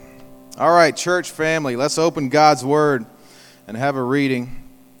All right, church family, let's open God's Word and have a reading.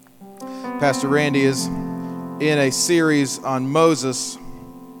 Pastor Randy is in a series on Moses,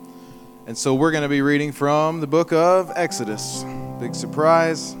 and so we're going to be reading from the book of Exodus. Big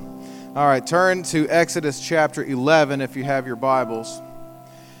surprise. All right, turn to Exodus chapter 11 if you have your Bibles.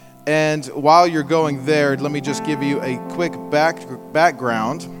 And while you're going there, let me just give you a quick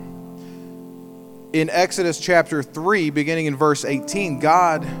background. In Exodus chapter 3, beginning in verse 18,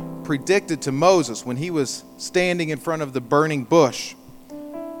 God predicted to Moses when he was standing in front of the burning bush.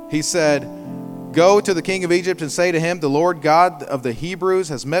 He said, "Go to the king of Egypt and say to him, the Lord God of the Hebrews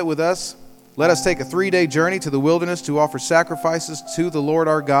has met with us. Let us take a 3-day journey to the wilderness to offer sacrifices to the Lord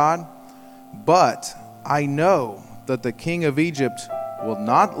our God. But I know that the king of Egypt will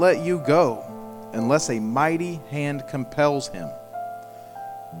not let you go unless a mighty hand compels him.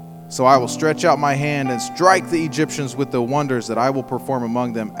 So I will stretch out my hand and strike the Egyptians with the wonders that I will perform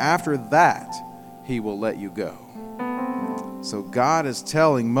among them. After that, he will let you go." So God is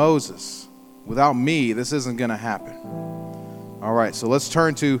telling Moses, without me, this isn't going to happen. All right, so let's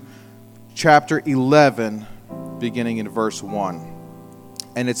turn to chapter 11, beginning in verse 1.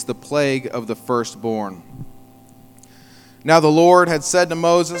 And it's the plague of the firstborn. Now the Lord had said to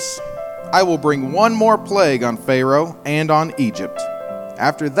Moses, "I will bring one more plague on Pharaoh and on Egypt.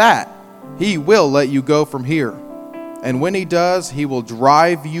 After that, he will let you go from here. And when he does, he will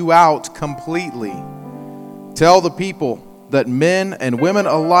drive you out completely. Tell the people that men and women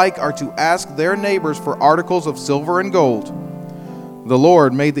alike are to ask their neighbors for articles of silver and gold." The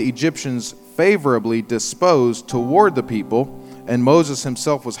Lord made the Egyptians favorably disposed toward the people, and Moses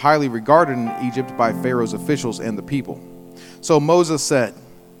himself was highly regarded in Egypt by Pharaoh's officials and the people. So Moses said,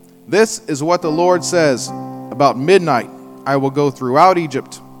 "This is what the Lord says. About midnight, I will go throughout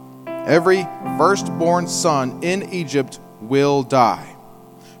Egypt. Every firstborn son in Egypt will die,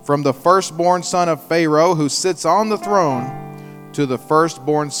 from the firstborn son of Pharaoh who sits on the throne to the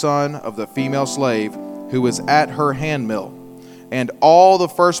firstborn son of the female slave who is at her handmill, and all the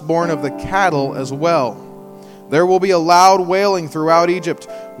firstborn of the cattle as well. There will be a loud wailing throughout Egypt,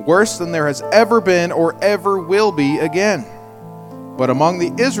 worse than there has ever been or ever will be again. But among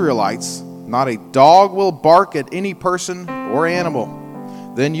the Israelites, not a dog will bark at any person or animal.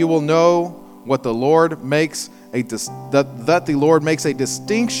 Then you will know what the Lord makes that the Lord makes a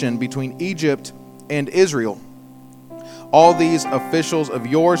distinction between Egypt and Israel. All these officials of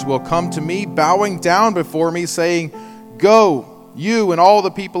yours will come to me, bowing down before me, saying, 'Go, you and all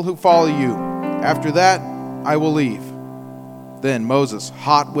the people who follow you. After that, I will leave.' Then Moses,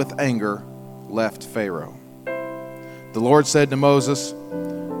 hot with anger, left Pharaoh. The Lord said to Moses,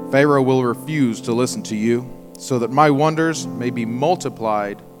 'Pharaoh will refuse to listen to you, so that my wonders may be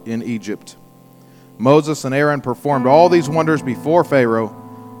multiplied in Egypt.' Moses and Aaron performed all these wonders before Pharaoh,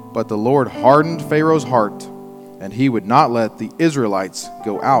 but the Lord hardened Pharaoh's heart, and he would not let the Israelites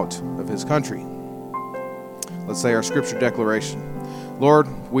go out of his country." Let's say our scripture declaration. Lord,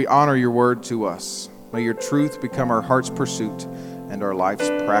 we honor your word to us. May your truth become our heart's pursuit and our life's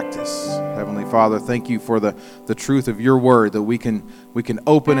practice. Heavenly Father, thank you for the truth of your word, that we can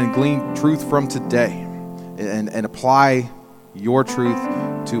open and glean truth from today and apply your truth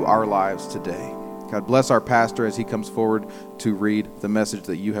to our lives today. God, bless our pastor as he comes forward to read the message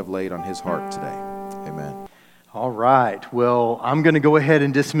that you have laid on his heart today. Amen. All right. Well, I'm going to go ahead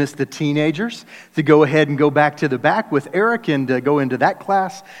and dismiss the teenagers to go ahead and go back to the back with Eric and go into that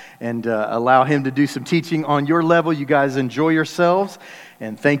class and allow him to do some teaching on your level. You guys enjoy yourselves,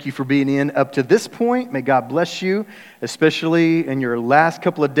 and thank you for being in up to this point. May God bless you, especially in your last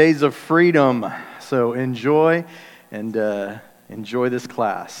couple of days of freedom. So enjoy and enjoy this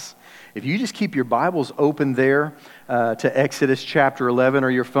class. If you just keep your Bibles open there to Exodus chapter 11, or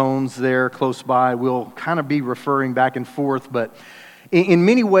your phones there close by, we'll kind of be referring back and forth. But in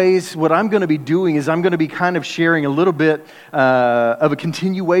many ways, what I'm going to be doing is I'm going to be kind of sharing a little bit of a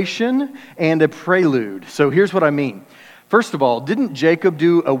continuation and a prelude. So here's what I mean. First of all, didn't Jacob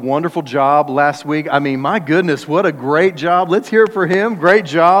do a wonderful job last week? I mean, my goodness, what a great job. Let's hear it for him. Great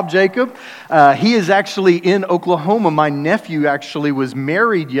job, Jacob. He is actually in Oklahoma. My nephew actually was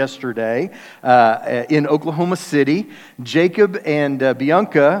married yesterday in Oklahoma City. Jacob and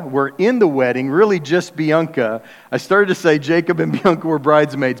Bianca were in the wedding, really just Bianca. I started to say Jacob and Bianca were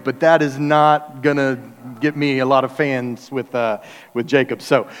bridesmaids, but that is not going to get me a lot of fans with Jacob.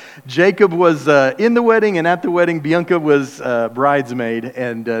 So Jacob was in the wedding, and at the wedding, Bianca was bridesmaid,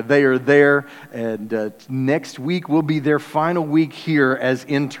 and they are there. And next week will be their final week here as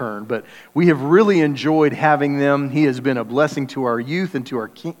intern. But we have really enjoyed having them. He has been a blessing to our youth and to our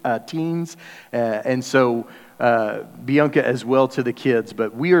teens, and so Bianca as well to the kids.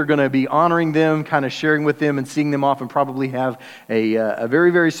 But we are going to be honoring them, kind of sharing with them and seeing them off, and probably have a very,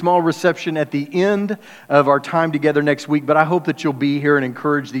 very small reception at the end of our time together next week. But I hope that you'll be here and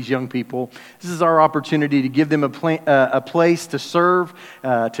encourage these young people. This is our opportunity to give them a place to serve,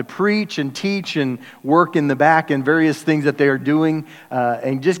 to preach and teach and work in the back and various things that they are doing,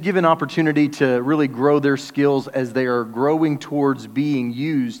 and just give an opportunity to really grow their skills as they are growing towards being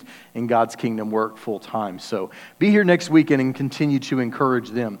used in God's kingdom work full time. So be here next weekend and continue to encourage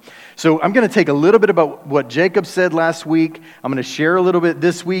them. So I'm going to take a little bit about what Jacob said last week. I'm going to share a little bit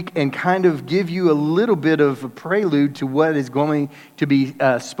this week and kind of give you a little bit of a prelude to what is going to be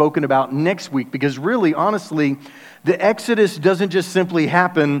spoken about next week. Because really, honestly, the Exodus doesn't just simply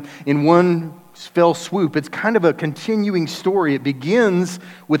happen in one fell swoop. It's kind of a continuing story. It begins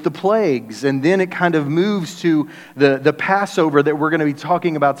with the plagues, and then it kind of moves to the Passover that we're going to be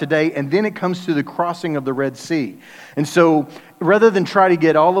talking about today, and then it comes to the crossing of the Red Sea. And so rather than try to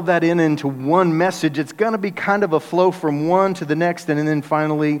get all of that into one message, it's going to be kind of a flow from one to the next, and then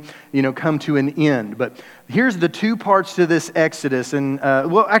finally, come to an end. But here's the two parts to this Exodus. And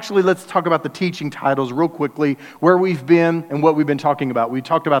actually, let's talk about the teaching titles real quickly, where we've been and what we've been talking about. We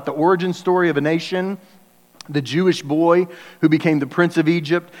talked about the origin story of a nation, the Jewish boy who became the prince of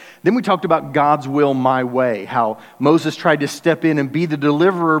Egypt. Then we talked about God's will, my way, how Moses tried to step in and be the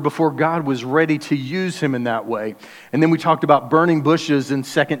deliverer before God was ready to use him in that way. And then we talked about burning bushes and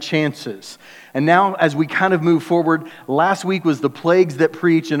second chances. And now, as we kind of move forward, last week was the plagues that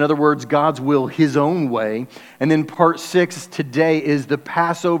preach, in other words, God's will, his own way. And then part 6 today is the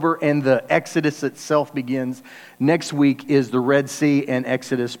Passover, and the Exodus itself begins. Next week is the Red Sea and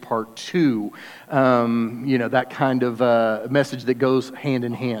Exodus part 2. That kind of message that goes hand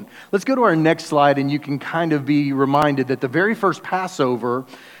in hand. Let's go to our next slide, and you can kind of be reminded that the very first Passover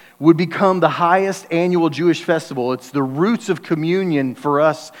would become the highest annual Jewish festival. It's the roots of communion for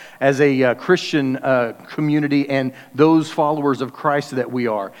us as a Christian community and those followers of Christ that we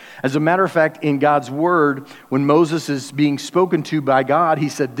are. As a matter of fact, in God's Word, when Moses is being spoken to by God, he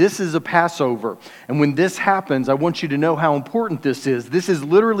said, this is a Passover. And when this happens, I want you to know how important this is. This is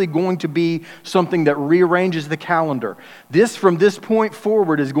literally going to be something that rearranges the calendar. This, from this point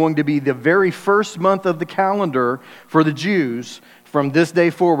forward, is going to be the very first month of the calendar for the Jews from this day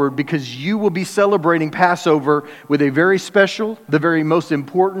forward, because you will be celebrating Passover with a very special, the very most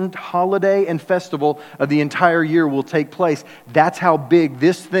important holiday and festival of the entire year will take place. That's how big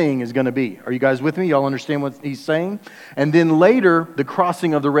this thing is going to be. Are you guys with me? Y'all understand what he's saying? And then later, the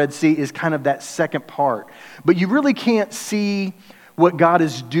crossing of the Red Sea is kind of that second part. But you really can't see what God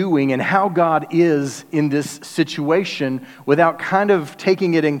is doing and how God is in this situation without kind of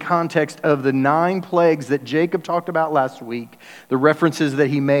taking it in context of the 9 plagues that Jacob talked about last week, the references that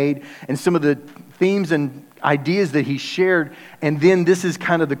he made, and some of the themes and ideas that he shared. And then this is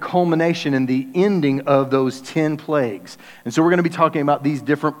kind of the culmination and the ending of those 10 plagues. And so we're going to be talking about these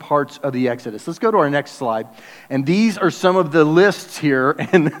different parts of the Exodus. Let's go to our next slide. And these are some of the lists here.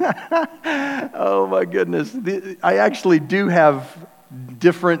 And oh my goodness, I actually do have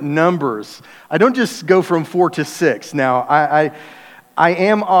different numbers. I don't just go from 4 to 6. Now, I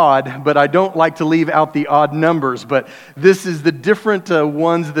am odd, but I don't like to leave out the odd numbers. But this is the different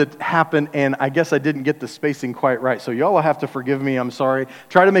ones that happen, and I guess I didn't get the spacing quite right. So y'all will have to forgive me. I'm sorry.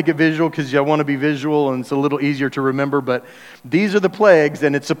 Try to make it visual because y'all want to be visual, and it's a little easier to remember. But these are the plagues,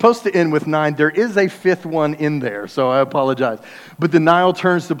 and it's supposed to end with 9. There is a 5th one in there, so I apologize. But the Nile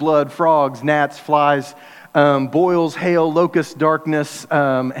turns to blood, frogs, gnats, flies, boils, hail, locust, darkness,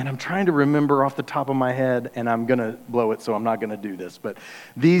 and I'm trying to remember off the top of my head, and I'm going to blow it, so I'm not going to do this. But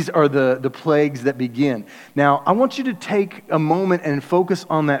these are the plagues that begin. Now, I want you to take a moment and focus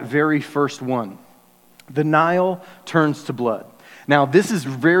on that very first one. The Nile turns to blood. Now, this is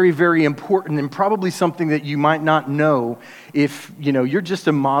very, very important and probably something that you might not know if, you're just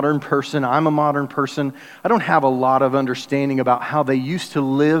a modern person. I'm a modern person. I don't have a lot of understanding about how they used to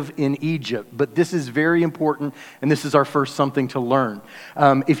live in Egypt, but this is very important, and this is our first something to learn.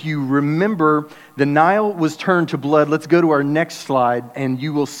 If you remember, the Nile was turned to blood. Let's go to our next slide, and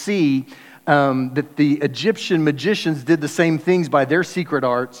you will see that the Egyptian magicians did the same things by their secret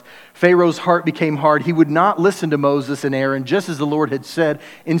arts. Pharaoh's heart became hard. He would not listen to Moses and Aaron, just as the Lord had said.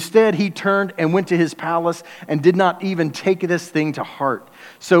 Instead, he turned and went to his palace and did not even take this thing to heart.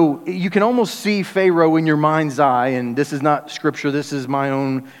 So you can almost see Pharaoh in your mind's eye, and this is not scripture, this is my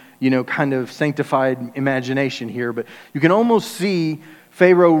own, kind of sanctified imagination here, but you can almost see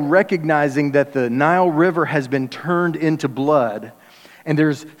Pharaoh recognizing that the Nile River has been turned into blood. And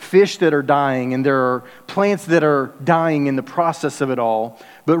there's fish that are dying, and there are plants that are dying in the process of it all.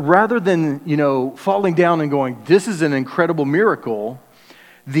 But rather than, falling down and going, this is an incredible miracle,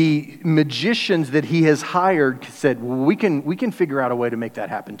 the magicians that he has hired said, well, we can figure out a way to make that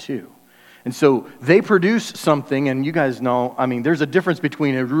happen too. And so they produce something, and you guys know, there's a difference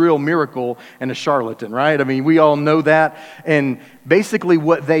between a real miracle and a charlatan, right? We all know that. And basically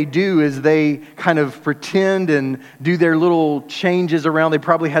what they do is they kind of pretend and do their little changes around. They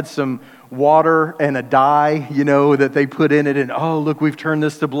probably had some water and a dye, that they put in it, and oh, look, we've turned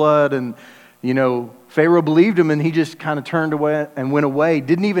this to blood. And, Pharaoh believed him, and he just kind of turned away and went away,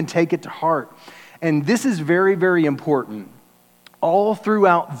 didn't even take it to heart. And this is very, very important. All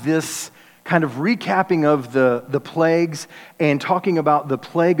throughout this kind of recapping of the plagues and talking about the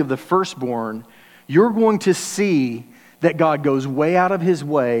plague of the firstborn, you're going to see that God goes way out of his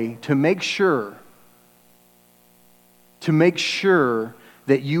way to make sure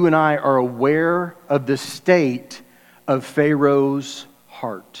that you and I are aware of the state of Pharaoh's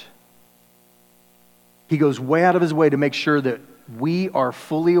heart. He goes way out of his way to make sure that we are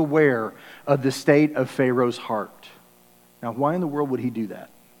fully aware of the state of Pharaoh's heart. Now, why in the world would he do that?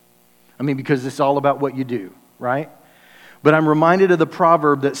 Because it's all about what you do, right? But I'm reminded of the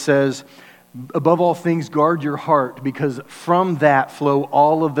proverb that says, above all things, guard your heart, because from that flow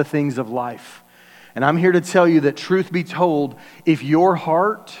all of the things of life. And I'm here to tell you that, truth be told, if your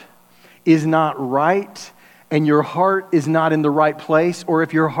heart is not right and your heart is not in the right place, or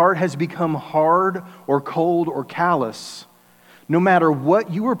if your heart has become hard or cold or callous, no matter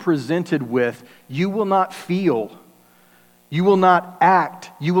what you are presented with, you will not feel. You will not act,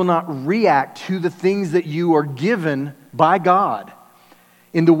 you will not react to the things that you are given by God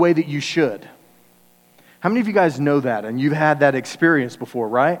in the way that you should. How many of you guys know that? And you've had that experience before,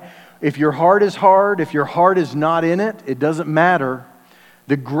 right? If your heart is hard, if your heart is not in it, it doesn't matter.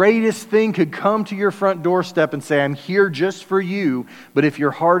 The greatest thing could come to your front doorstep and say, I'm here just for you. But if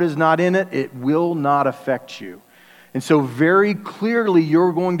your heart is not in it, it will not affect you. And so very clearly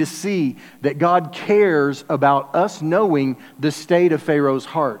you're going to see that God cares about us knowing the state of Pharaoh's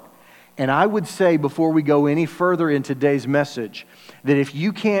heart. And I would say, before we go any further in today's message, that if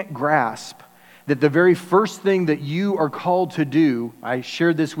you can't grasp that the very first thing that you are called to do, I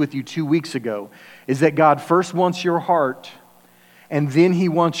shared this with you 2 weeks ago, is that God first wants your heart, and then he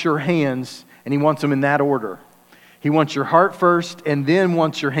wants your hands, and he wants them in that order. He wants your heart first, and then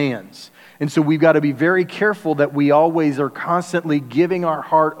wants your hands. And so we've got to be very careful that we always are constantly giving our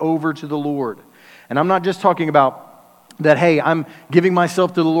heart over to the Lord. And I'm not just talking about that, hey, I'm giving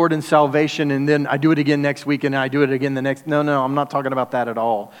myself to the Lord in salvation and then I do it again next week and I do it again the next. No, I'm not talking about that at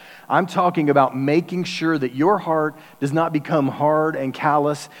all. I'm talking about making sure that your heart does not become hard and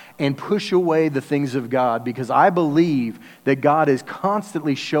callous and push away the things of God, because I believe that God is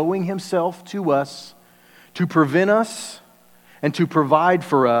constantly showing himself to us to prevent us and to provide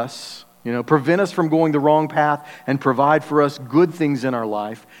for us. Prevent us from going the wrong path and provide for us good things in our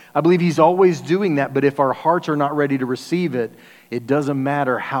life. I believe he's always doing that, but if our hearts are not ready to receive it, it doesn't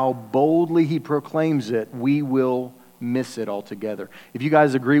matter how boldly he proclaims it, we will miss it altogether. If you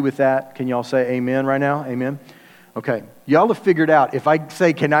guys agree with that, can y'all say amen right now? Amen? Okay. Y'all have figured out, if I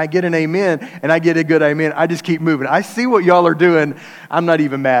say, can I get an amen? And I get a good amen, I just keep moving. I see what y'all are doing. I'm not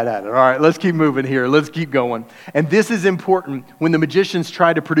even mad at it. All right, let's keep moving here. Let's keep going. And this is important. When the magicians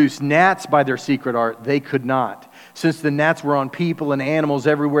tried to produce gnats by their secret art, they could not. Since the gnats were on people and animals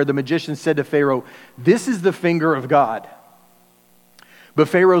everywhere, the magicians said to Pharaoh, this is the finger of God. But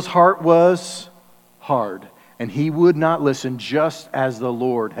Pharaoh's heart was hard, and he would not listen, just as the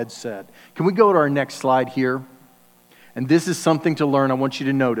Lord had said. Can we go to our next slide here? And this is something to learn. I want you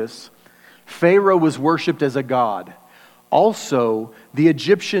to notice. Pharaoh was worshipped as a god. Also, the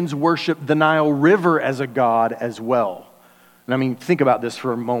Egyptians worshipped the Nile River as a god as well. And think about this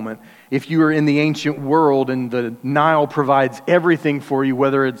for a moment. If you are in the ancient world and the Nile provides everything for you,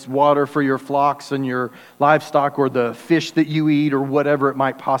 whether it's water for your flocks and your livestock or the fish that you eat or whatever it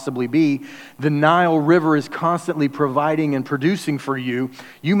might possibly be, the Nile River is constantly providing and producing for you.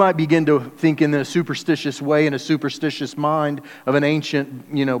 You might begin to think in a superstitious way, in a superstitious mind of an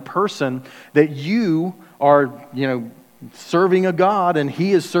ancient, person, that you are, serving a god and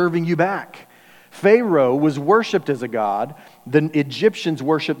he is serving you back. Pharaoh was worshipped as a god. The Egyptians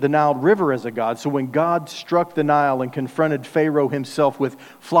worshipped the Nile River as a god. So when God struck the Nile and confronted Pharaoh himself with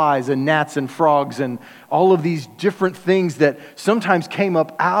flies and gnats and frogs and all of these different things that sometimes came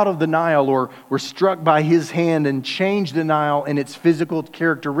up out of the Nile or were struck by his hand and changed the Nile and its physical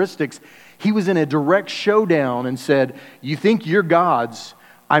characteristics, he was in a direct showdown and said, you think you're gods?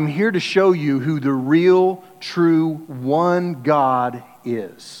 I'm here to show you who the real, true, one God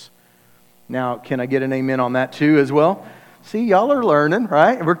is. Now, can I get an amen on that too as well? See, y'all are learning,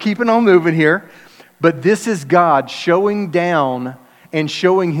 right? We're keeping on moving here. But this is God showing down and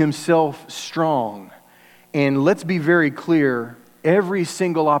showing himself strong. And let's be very clear, every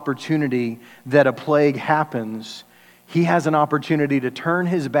single opportunity that a plague happens, he has an opportunity to turn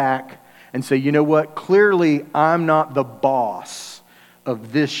his back and say, you know what, clearly I'm not the boss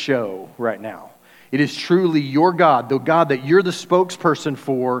of this show right now. It is truly your God. The God that you're the spokesperson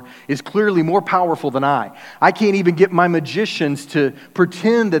for is clearly more powerful than I. I can't even get my magicians to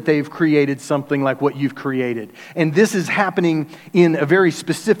pretend that they've created something like what you've created. And this is happening in a very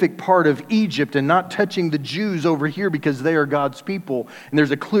specific part of Egypt and not touching the Jews over here because they are God's people. And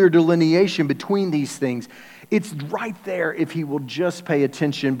there's a clear delineation between these things. It's right there if he will just pay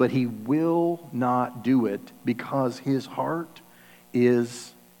attention, but he will not do it because his heart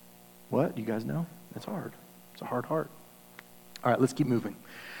is, what? You guys know? It's hard. It's a hard heart. All right, let's keep moving.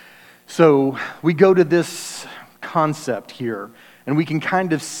 So we go to this concept here, and we can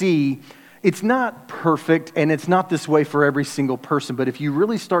kind of see it's not perfect, and it's not this way for every single person, but if you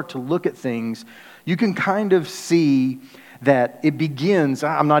really start to look at things, you can kind of see that it begins,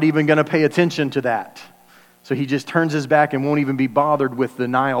 I'm not even going to pay attention to that. So he just turns his back and won't even be bothered with the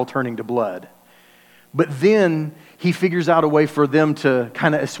Nile turning to blood. But then he figures out a way for them to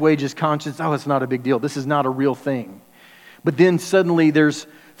kind of assuage his conscience. Oh, it's not a big deal. This is not a real thing. But then suddenly there's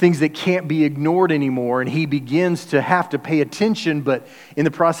things that can't be ignored anymore, and he begins to have to pay attention, but in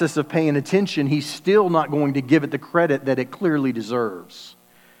the process of paying attention, he's still not going to give it the credit that it clearly deserves.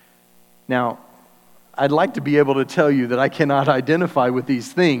 Now, I'd like to be able to tell you that I cannot identify with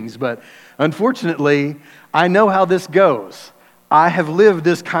these things, but unfortunately, I know how this goes. I have lived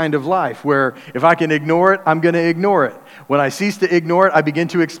this kind of life where if I can ignore it, I'm going to ignore it. When I cease to ignore it, I begin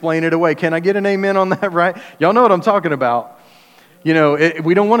to explain it away. Can I get an amen on that, right? Y'all know what I'm talking about. You know,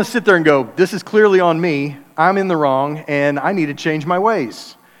 we don't want to sit there and go, this is clearly on me, I'm in the wrong, and I need to change my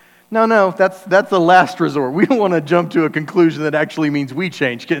ways. No, that's the last resort. We don't want to jump to a conclusion that actually means we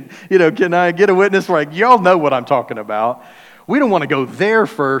change. Can I get a witness where y'all know what I'm talking about? We don't want to go there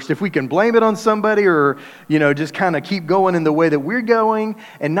first. If we can blame it on somebody or, just kind of keep going in the way that we're going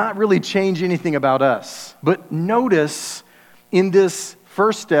and not really change anything about us. But notice in this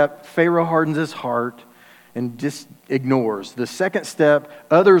first step, Pharaoh hardens his heart and just ignores. The second step,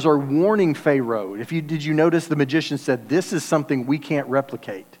 others are warning Pharaoh. Did you notice the magician said, this is something we can't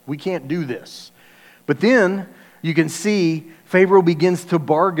replicate. We can't do this. But then you can see Pharaoh begins to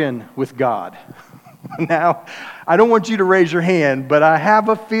bargain with God. Now, I don't want you to raise your hand, but I have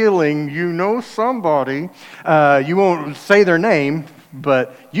a feeling you know somebody. You won't say their name,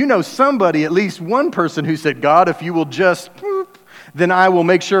 but you know somebody, at least one person who said, God, if you will just, then I will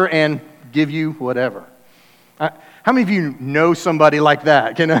make sure and give you whatever. How many of you know somebody like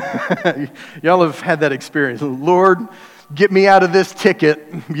that? Y'all have had that experience. Lord, get me out of this ticket,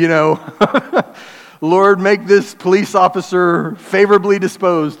 Lord, make this police officer favorably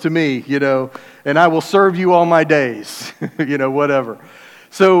disposed to me, and I will serve you all my days, whatever.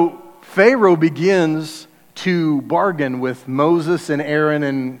 So Pharaoh begins to bargain with Moses and Aaron,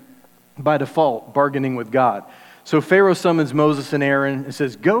 and by default, bargaining with God. So Pharaoh summons Moses and Aaron and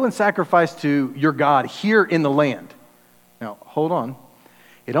says, go and sacrifice to your God here in the land. Now, hold on.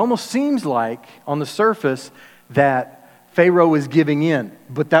 It almost seems like, on the surface, that Pharaoh is giving in,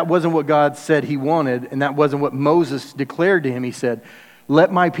 but that wasn't what God said he wanted, and that wasn't what Moses declared to him. He said,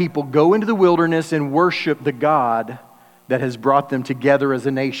 let my people go into the wilderness and worship the God that has brought them together as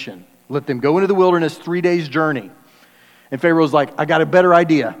a nation. Let them go into the wilderness 3 days' journey. And Pharaoh's like, I got a better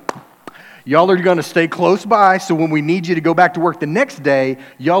idea. Y'all are going to stay close by, so when we need you to go back to work the next day,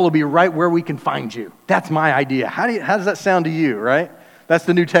 y'all will be right where we can find you. That's my idea. How does that sound to you, right? That's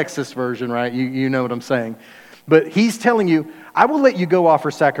the New Texas version, right? You know what I'm saying. But he's telling you, I will let you go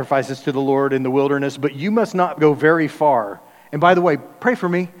offer sacrifices to the Lord in the wilderness, but you must not go very far. And by the way, pray for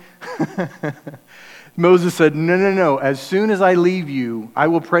me. Moses said, no. As soon as I leave you, I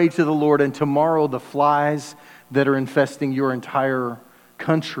will pray to the Lord, and tomorrow the flies that are infesting your entire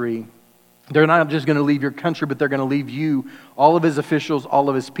country, they're not just going to leave your country, but they're going to leave you, all of his officials, all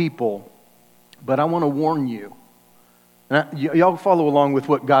of his people. But I want to warn you. Y'all follow along with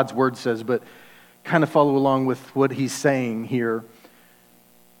what God's word says, but kind of follow along with what he's saying here.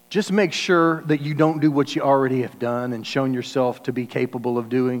 Just make sure that you don't do what you already have done and shown yourself to be capable of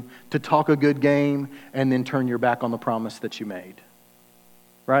doing, to talk a good game and then turn your back on the promise that you made.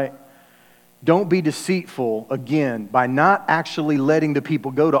 Right? Don't be deceitful, again, by not actually letting the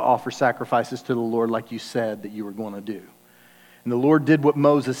people go to offer sacrifices to the Lord like you said that you were going to do. And the Lord did what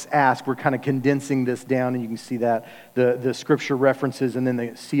Moses asked. We're kind of condensing this down, and you can see that. The scripture references, and then the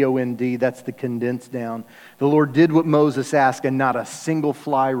COND, that's the condensed down. The Lord did what Moses asked, and not a single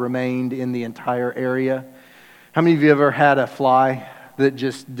fly remained in the entire area. How many of you ever had a fly that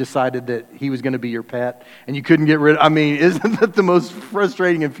just decided that he was going to be your pet, and you couldn't get rid of? I mean, isn't that the most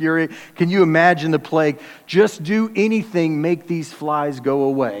frustrating and infuriating? Can you imagine the plague? Just do anything, make these flies go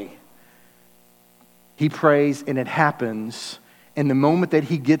away. He prays, and it happens. And the moment that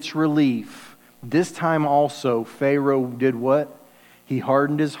he gets relief, this time also, Pharaoh did what? He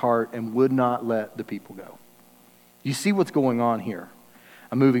hardened his heart and would not let the people go. You see what's going on here.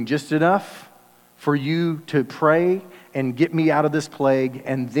 I'm moving just enough for you to pray and get me out of this plague,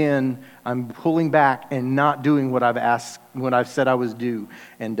 and then I'm pulling back and not doing what I've asked, what I've said I was due,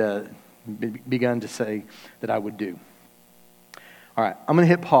 and begun to say that I would do. All right, I'm going to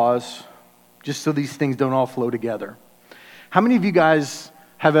hit pause just so these things don't all flow together. How many of you guys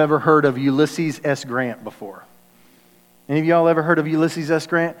have ever heard of Ulysses S. Grant before? Any of y'all ever heard of Ulysses S.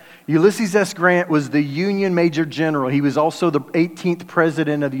 Grant? Ulysses S. Grant was the Union Major General. He was also the 18th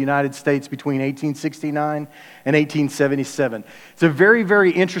President of the United States between 1869 and 1877. It's a very,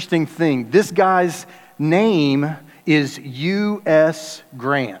 very interesting thing. This guy's name is U.S.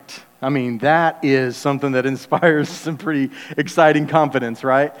 Grant. I mean, that is something that inspires some pretty exciting confidence,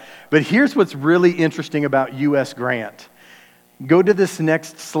 right? But here's what's really interesting about U.S. Grant. Go to this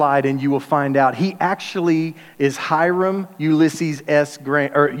next slide and you will find out he actually is Hiram Ulysses S.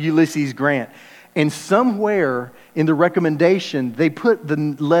 Grant, or Ulysses Grant. And somewhere in the recommendation, they put the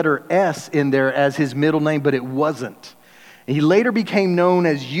letter S in there as his middle name, but it wasn't. He later became known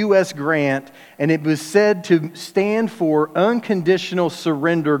as U.S. Grant, and it was said to stand for Unconditional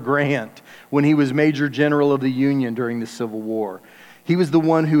Surrender Grant when he was Major General of the Union during the Civil War. He was the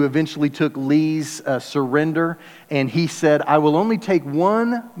one who eventually took Lee's surrender, and he said, I will only take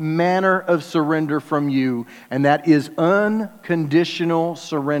one manner of surrender from you, and that is unconditional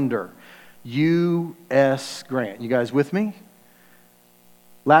surrender. U.S. Grant. You guys with me?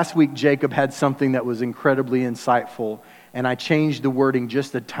 Last week, Jacob had something that was incredibly insightful, and I changed the wording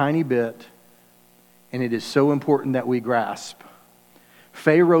just a tiny bit, and it is so important that we grasp.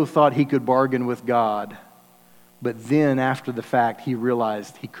 Pharaoh thought he could bargain with God, but then after the fact, he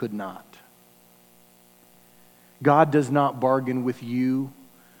realized he could not. God does not bargain with you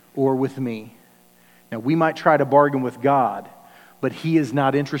or with me. Now, we might try to bargain with God, but He is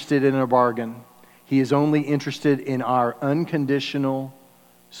not interested in a bargain. He is only interested in our unconditional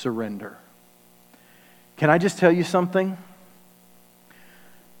surrender. Can I just tell you something?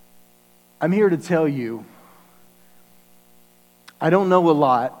 I'm here to tell you, I don't know a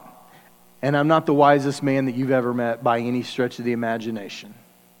lot, and I'm not the wisest man that you've ever met by any stretch of the imagination.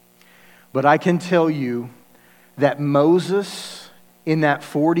 But I can tell you that Moses, in that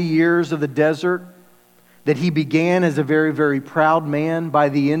 40 years of the desert, that he began as a very, very proud man. By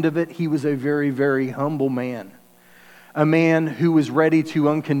the end of it, he was a very, very humble man. A man who was ready to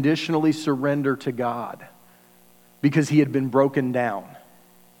unconditionally surrender to God because he had been broken down.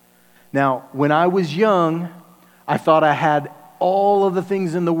 Now, when I was young, I thought I had all of the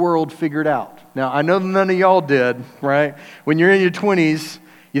things in the world figured out. Now, I know none of y'all did, right? When you're in your 20s,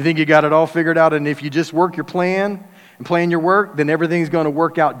 you think you got it all figured out, and if you just work your plan and plan your work, then everything's going to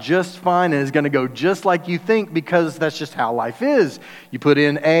work out just fine, and it's going to go just like you think, because that's just how life is. You put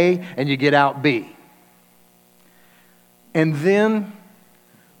in A, and you get out B. And then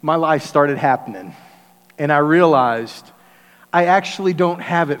my life started happening, and I realized I actually don't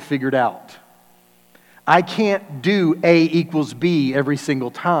have it figured out. I can't do A equals B every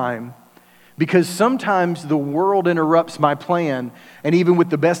single time, because sometimes the world interrupts my plan, and even with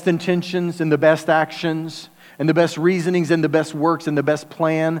the best intentions and the best actions and the best reasonings and the best works and the best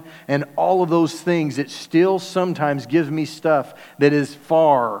plan and all of those things, it still sometimes gives me stuff that is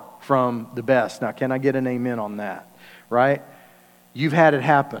far from the best. Now, can I get an amen on that? Right? You've had it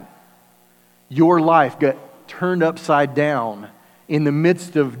happen. Your life got turned upside down in the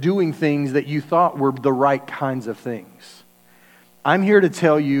midst of doing things that you thought were the right kinds of things. I'm here to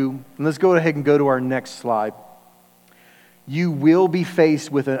tell you, and let's go ahead and go to our next slide. You will be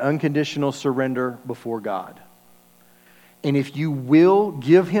faced with an unconditional surrender before God. And if you will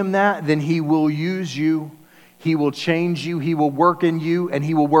give Him that, then He will use you, He will change you, He will work in you, and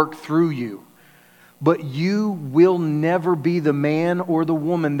He will work through you. But you will never be the man or the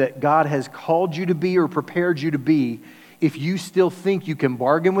woman that God has called you to be or prepared you to be if you still think you can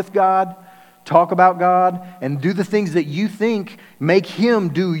bargain with God, talk about God, and do the things that you think make Him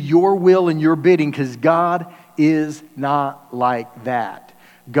do your will and your bidding, because God is not like that.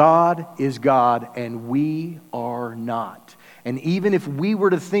 God is God, and we are not. And even if we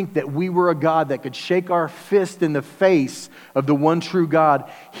were to think that we were a God that could shake our fist in the face of the one true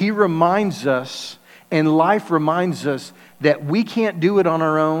God, He reminds us, and life reminds us, that we can't do it on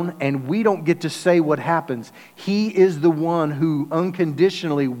our own and we don't get to say what happens. He is the one who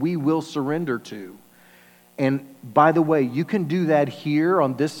unconditionally we will surrender to. And by the way, you can do that here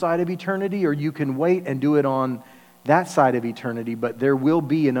on this side of eternity, or you can wait and do it on that side of eternity, but there will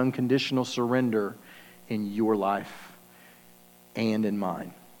be an unconditional surrender in your life and in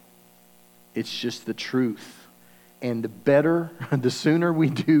mine. It's just the truth. And the sooner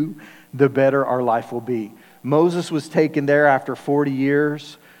we do, the better our life will be. Moses was taken there after 40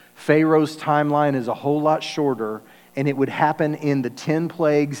 years. Pharaoh's timeline is a whole lot shorter, and it would happen in the 10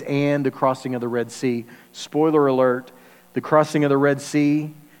 plagues and the crossing of the Red Sea. Spoiler alert, the crossing of the Red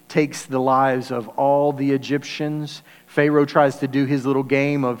Sea takes the lives of all the Egyptians. Pharaoh tries to do his little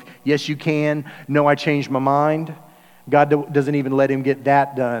game of, yes, you can. No, I changed my mind. God doesn't even let him get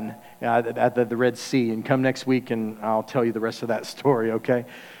that done at the Red Sea. And come next week and I'll tell you the rest of that story, okay?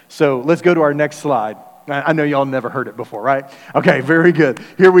 So let's go to our next slide. I know y'all never heard it before, right? Okay, very good.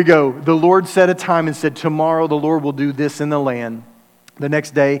 Here we go. The Lord set a time and said, tomorrow the Lord will do this in the land. The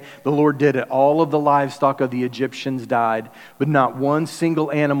next day, the Lord did it. All of the livestock of the Egyptians died, but not one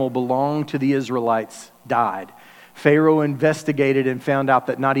single animal belonged to the Israelites died. Pharaoh investigated and found out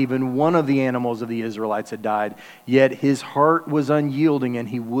that not even one of the animals of the Israelites had died, yet his heart was unyielding and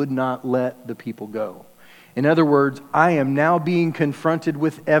he would not let the people go. In other words, I am now being confronted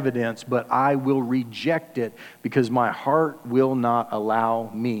with evidence, but I will reject it because my heart will not allow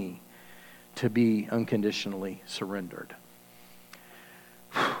me to be unconditionally surrendered.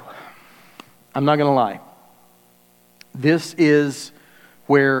 I'm not going to lie. This is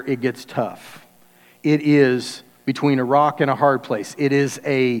where it gets tough. It is between a rock and a hard place. It is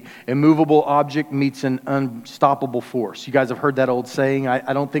a immovable object meets an unstoppable force. You guys have heard that old saying.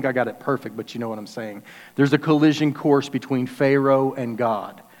 I don't think I got it perfect, but you know what I'm saying. There's a collision course between Pharaoh and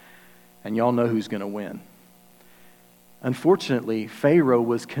God, and y'all know who's going to win. Unfortunately, Pharaoh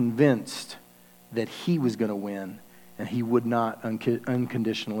was convinced that he was going to win, and he would not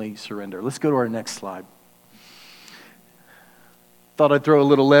unconditionally surrender. Let's go to our next slide. Thought I'd throw a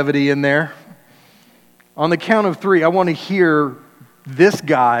little levity in there. On the count of 3, I want to hear this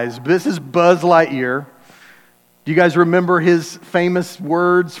is Buzz Lightyear. Do you guys remember his famous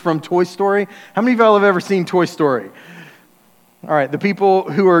words from Toy Story? How many of y'all have ever seen Toy Story? All right, the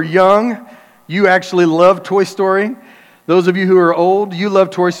people who are young, you actually love Toy Story. Those of you who are old, you love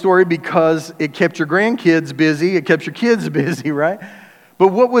Toy Story because it kept your grandkids busy. It kept your kids busy, right? But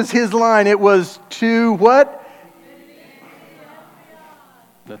what was his line? It was to what?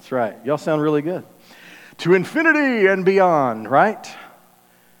 That's right. Y'all sound really good. To infinity and beyond, right?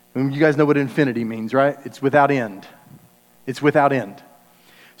 You guys know what infinity means, right? It's without end. It's without end.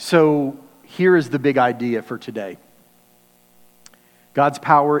 So here is the big idea for today. God's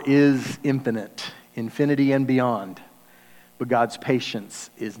power is infinite, infinity and beyond, but God's patience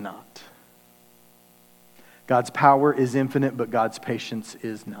is not. God's power is infinite, but God's patience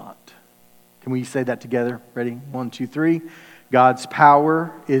is not. Can we say that together? Ready? 1, 2, 3. God's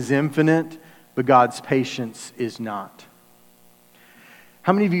power is infinite, but God's patience is not.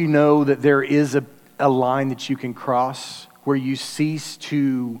 How many of you know that there is a line that you can cross where you cease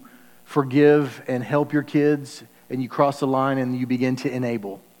to forgive and help your kids, and you cross the line and you begin to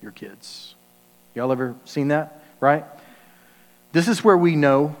enable your kids? Y'all ever seen that, right? This is where we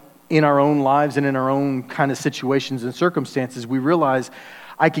know in our own lives and in our own kind of situations and circumstances, we realize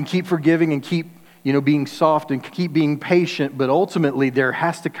I can keep forgiving and keep being soft and keep being patient, but ultimately there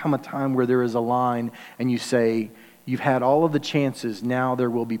has to come a time where there is a line and you say, you've had all of the chances, now there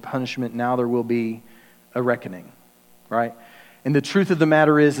will be punishment, now there will be a reckoning, right? And the truth of the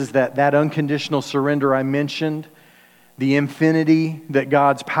matter is that unconditional surrender I mentioned, the infinity that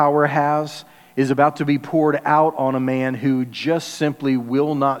God's power has, is about to be poured out on a man who just simply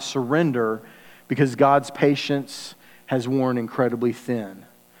will not surrender because God's patience has worn incredibly thin.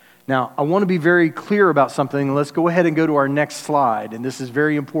 Now, I want to be very clear about something. Let's go ahead and go to our next slide, and this is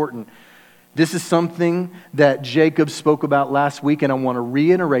very important. This is something that Jacob spoke about last week, and I want to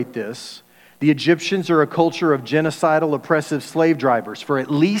reiterate this. The Egyptians are a culture of genocidal, oppressive slave drivers. For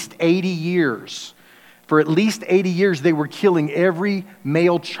at least 80 years, they were killing every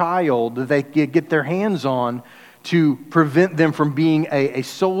male child that they could get their hands on to prevent them from being a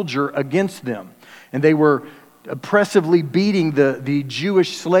soldier against them. And they were oppressively beating the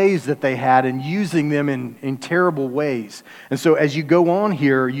Jewish slaves that they had and using them in terrible ways. And so as you go on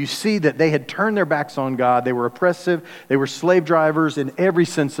here, you see that they had turned their backs on God. They were oppressive. They were slave drivers in every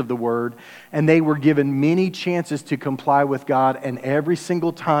sense of the word. And they were given many chances to comply with God. And every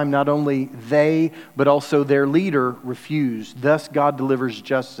single time, not only they, but also their leader refused. Thus, God delivers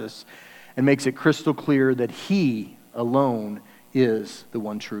justice and makes it crystal clear that He alone is the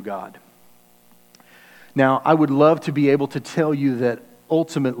one true God. Now, I would love to be able to tell you that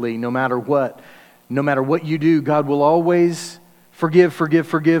ultimately, no matter what you do, God will always forgive,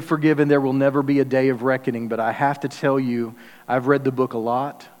 and there will never be a day of reckoning. But I have to tell you, I've read the book a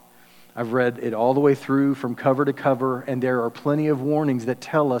lot. I've read it all the way through from cover to cover, and there are plenty of warnings that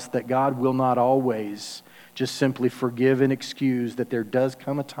tell us that God will not always just simply forgive and excuse, that there does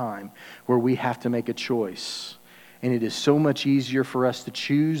come a time where we have to make a choice. And it is so much easier for us to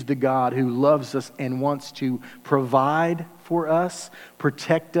choose the God who loves us and wants to provide for us,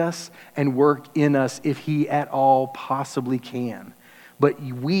 protect us, and work in us if He at all possibly can. But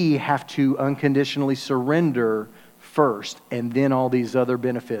we have to unconditionally surrender first, and then all these other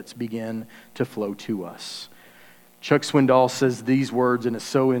benefits begin to flow to us. Chuck Swindoll says these words, and it's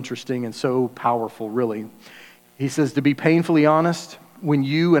so interesting and so powerful, really. He says, to be painfully honest, when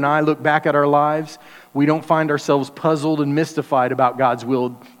you and I look back at our lives, we don't find ourselves puzzled and mystified about God's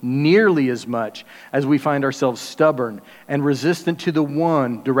will nearly as much as we find ourselves stubborn and resistant to the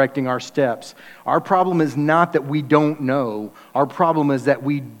one directing our steps. Our problem is not that we don't know. Our problem is that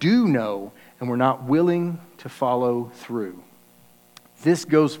we do know and we're not willing to follow through. This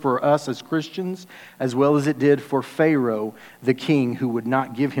goes for us as Christians as well as it did for Pharaoh, the king, who would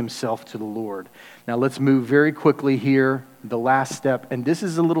not give himself to the Lord. Now let's move very quickly here, the last step, and this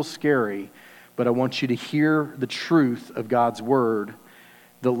is a little scary, but I want you to hear the truth of God's word.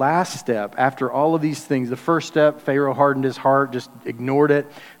 The last step, after all of these things, the first step, Pharaoh hardened his heart, just ignored it.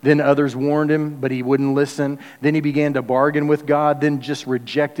 Then others warned him, but he wouldn't listen. Then he began to bargain with God, then just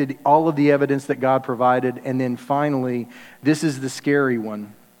rejected all of the evidence that God provided. And then finally, this is the scary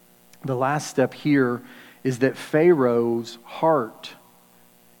one. The last step here is that Pharaoh's heart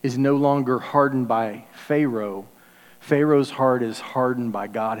is no longer hardened by Pharaoh. Pharaoh's heart is hardened by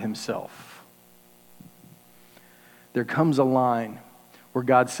God Himself. There comes a line where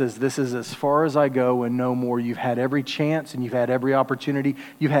God says, this is as far as I go and no more. You've had every chance and you've had every opportunity.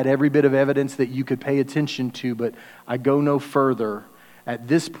 You've had every bit of evidence that you could pay attention to, but I go no further. At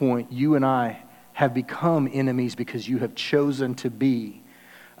this point, you and I have become enemies because you have chosen to be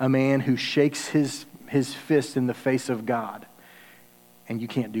a man who shakes his fist in the face of God. And you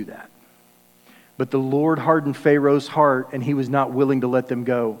can't do that. But the Lord hardened Pharaoh's heart, and he was not willing to let them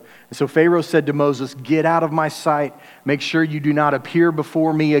go. And so Pharaoh said to Moses, get out of my sight. Make sure you do not appear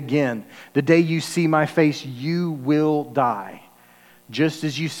before me again. The day you see my face, you will die. Just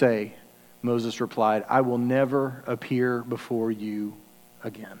as you say, Moses replied, I will never appear before you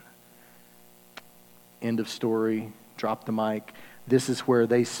again. End of story. Drop the mic. This is where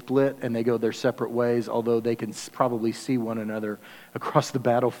they split and they go their separate ways, although they can probably see one another across the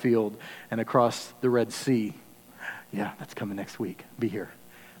battlefield and across the Red Sea. Yeah, that's coming next week. Be here.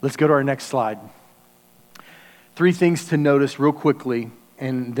 Let's go to our next slide. 3 things to notice real quickly,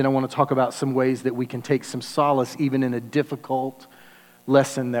 and then I want to talk about some ways that we can take some solace even in a difficult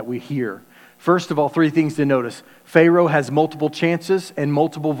lesson that we hear. First of all, 3 things to notice. Pharaoh has multiple chances and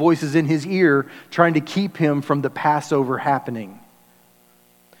multiple voices in his ear trying to keep him from the Passover happening.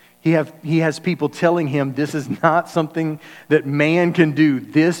 He has people telling him this is not something that man can do.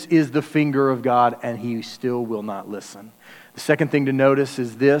 This is the finger of God, and he still will not listen. The second thing to notice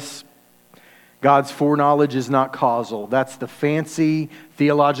is this. God's foreknowledge is not causal. That's the fancy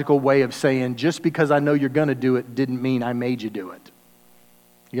theological way of saying just because I know you're going to do it didn't mean I made you do it.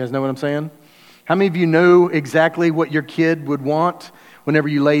 You guys know what I'm saying? How many of you know exactly what your kid would want whenever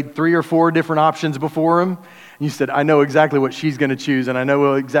you laid 3 or 4 different options before him? You said, I know exactly what she's going to choose, and I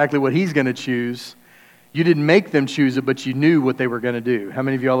know exactly what he's going to choose. You didn't make them choose it, but you knew what they were going to do. How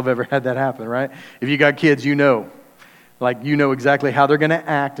many of y'all have ever had that happen, right? If you got kids, you know. Like, you know exactly how they're going to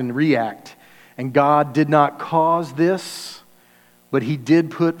act and react. And God did not cause this, but He did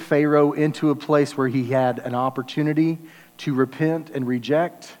put Pharaoh into a place where he had an opportunity to repent and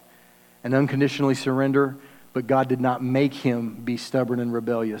reject and unconditionally surrender, but God did not make him be stubborn and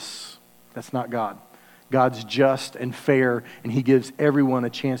rebellious. That's not God. God's just and fair, and He gives everyone a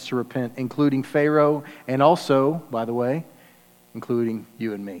chance to repent, including Pharaoh, and also, by the way, including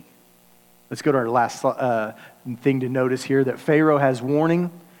you and me. Let's go to our last thing to notice here, that Pharaoh has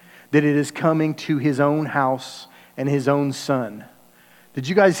warning that it is coming to his own house and his own son. Did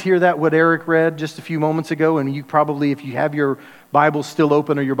you guys hear that, what Eric read just a few moments ago? And you probably, if you have your Bible still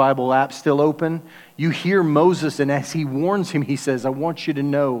open or your Bible app still open, you hear Moses, and as he warns him, he says, I want you to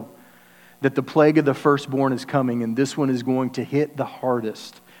know that the plague of the firstborn is coming, and this one is going to hit the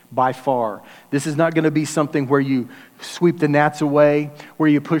hardest by far. This is not going to be something where you sweep the gnats away, where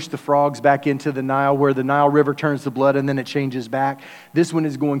you push the frogs back into the Nile, where the Nile River turns to blood and then it changes back. This one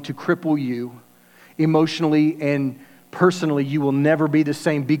is going to cripple you emotionally and personally. You will never be the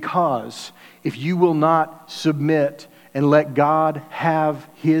same, because if you will not submit and let God have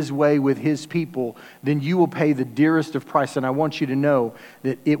His way with His people, then you will pay the dearest of price. And I want you to know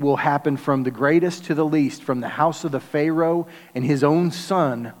that it will happen from the greatest to the least, from the house of the Pharaoh and his own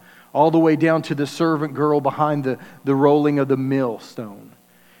son, all the way down to the servant girl behind the rolling of the millstone.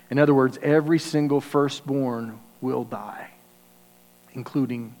 In other words, every single firstborn will die,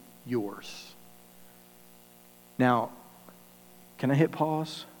 including yours. Now, can I hit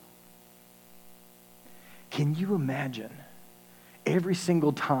pause? Can you imagine every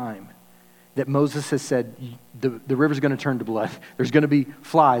single time that Moses has said, the river's going to turn to blood, there's going to be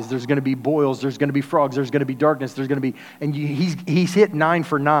flies, there's going to be boils, there's going to be frogs, there's going to be darkness, there's going to be, and he's hit 9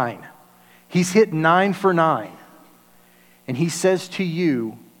 for 9. He's hit 9 for 9. And he says to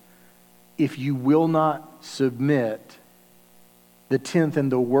you, if you will not submit, the 10th and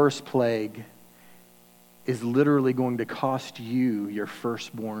the worst plague is literally going to cost you your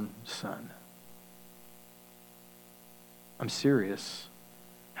firstborn son. I'm serious.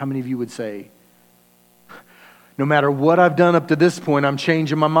 How many of you would say, no matter what I've done up to this point, I'm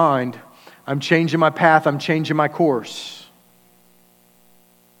changing my mind, I'm changing my path, I'm changing my course?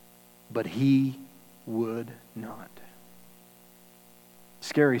 But he would not.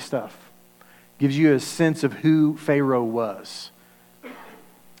 Scary stuff. Gives you a sense of who Pharaoh was.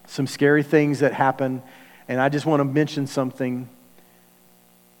 Some scary things that happen, and I just want to mention something.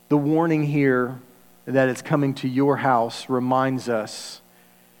 The warning here that it's coming to your house reminds us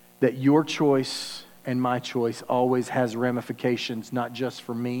that your choice and my choice always has ramifications, not just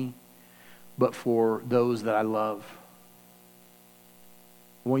for me, but for those that I love.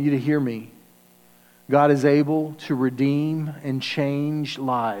 I want you to hear me. God is able to redeem and change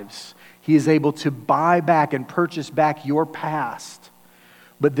lives. He is able to buy back and purchase back your past.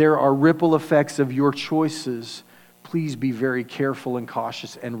 But there are ripple effects of your choices. Please be very careful and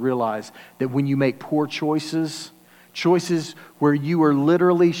cautious and realize that when you make poor choices where you are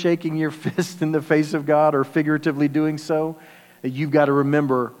literally shaking your fist in the face of God or figuratively doing so, that you've got to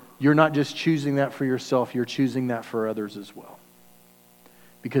remember you're not just choosing that for yourself, you're choosing that for others as well.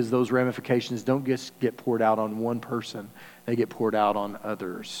 Because those ramifications don't just get poured out on one person, they get poured out on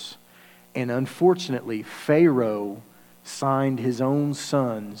others. And unfortunately, Pharaoh signed his own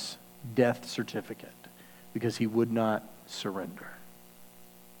son's death certificate because he would not surrender.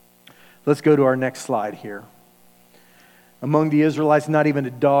 Let's go to our next slide here. Among the Israelites, not even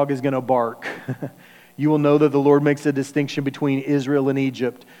a dog is going to bark. You will know that the Lord makes a distinction between Israel and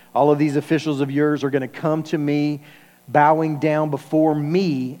Egypt. All of these officials of yours are going to come to me, bowing down before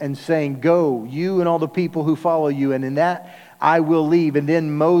me and saying, go, you and all the people who follow you, and in that I will leave. And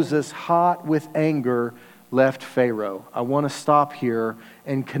then Moses, hot with anger, left Pharaoh. I want to stop here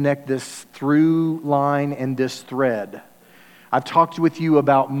and connect this through line and this thread. I've talked with you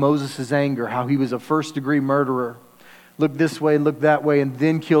about Moses' anger, how he was a first-degree murderer. Looked this way, looked that way, and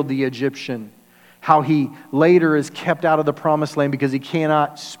then killed the Egyptian. How he later is kept out of the promised land because he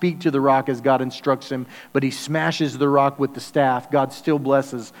cannot speak to the rock as God instructs him, but he smashes the rock with the staff. God still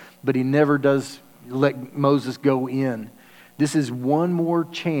blesses, but he never does let Moses go in. This is one more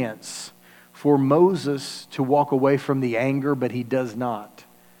chance for Moses to walk away from the anger, but he does not.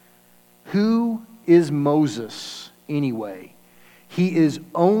 Who is Moses anyway? He is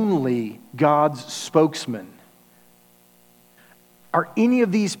only God's spokesman. Are any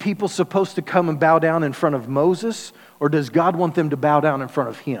of these people supposed to come and bow down in front of Moses, or does God want them to bow down in front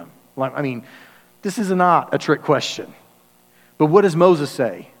of him? This is not a trick question. But what does Moses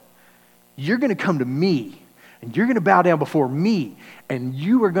say? You're going to come to me, and you're going to bow down before me, and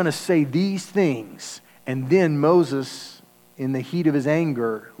you are going to say these things. And then Moses, in the heat of his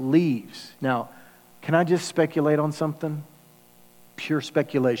anger, leaves. Now, can I just speculate on something? Pure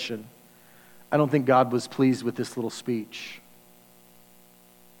speculation. I don't think God was pleased with this little speech.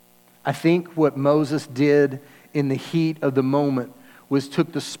 I think what Moses did in the heat of the moment was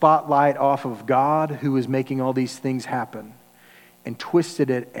took the spotlight off of God, who was making all these things happen, and twisted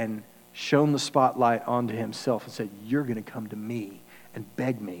it and shone the spotlight onto himself and said, you're going to come to me and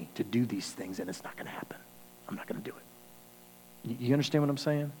beg me to do these things, and it's not going to happen. I'm not going to do it. You understand what I'm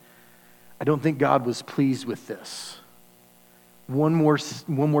saying? I don't think God was pleased with this. one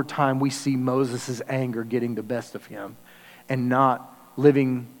more time we see Moses' anger getting the best of him and not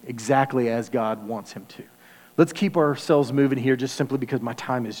living exactly as God wants him to. Let's keep ourselves moving here just simply because my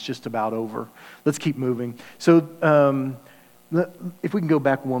time is just about over. Let's keep moving. So if we can go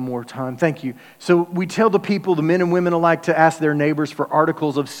back one more time. Thank you. So we tell the people, the men and women alike, to ask their neighbors for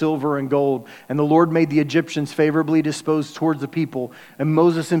articles of silver and gold. And the Lord made the Egyptians favorably disposed towards the people. And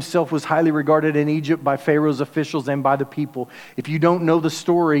Moses himself was highly regarded in Egypt by Pharaoh's officials and by the people. If you don't know the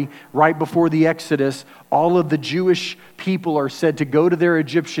story, right before the Exodus, all of the Jewish people are said to go to their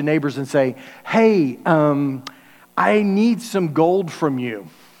Egyptian neighbors and say, hey, I need some gold from you.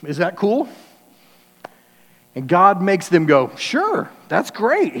 Is that cool? And God makes them go, sure, that's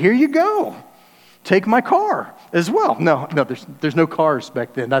great. Here you go. Take my car as well. No, there's no cars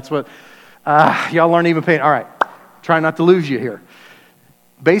back then. That's what, y'all aren't even paying. All right, try not to lose you here.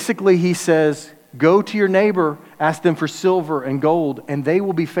 Basically, he says, go to your neighbor, ask them for silver and gold, and they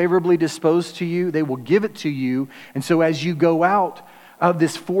will be favorably disposed to you. They will give it to you. And so as you go out of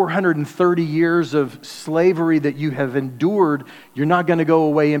this 430 years of slavery that you have endured, you're not going to go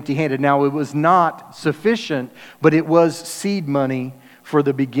away empty-handed. Now, it was not sufficient, but it was seed money for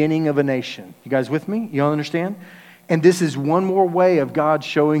the beginning of a nation. You guys with me? You all understand? And this is one more way of God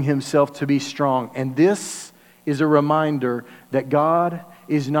showing himself to be strong. And this is a reminder that God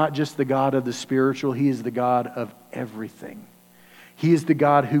is not just the God of the spiritual, he is the God of everything. He is the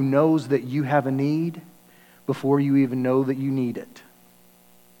God who knows that you have a need before you even know that you need it.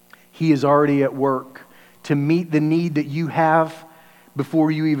 He is already at work to meet the need that you have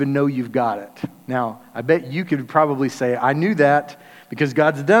before you even know you've got it. Now, I bet you could probably say, I knew that because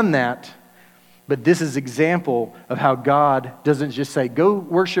God's done that. But this is an example of how God doesn't just say, go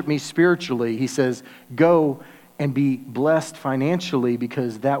worship me spiritually. He says, go and be blessed financially,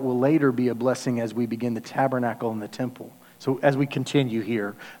 because that will later be a blessing as we begin the tabernacle and the temple. So as we continue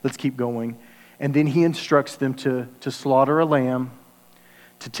here, let's keep going. And then he instructs them to slaughter a lamb,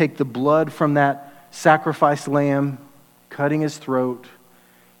 to take the blood from that sacrificed lamb, cutting his throat,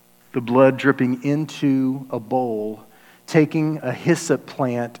 the blood dripping into a bowl, taking a hyssop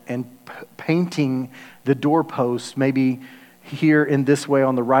plant and painting the doorposts, maybe here in this way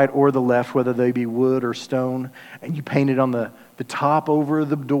on the right or the left, whether they be wood or stone, and you paint it on the top over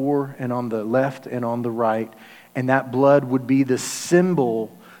the door and on the left and on the right, and that blood would be the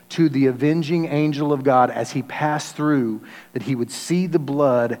symbol to the avenging angel of God as he passed through, that he would see the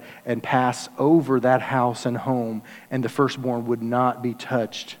blood and pass over that house and home, and the firstborn would not be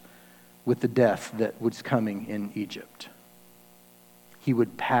touched with the death that was coming in Egypt. He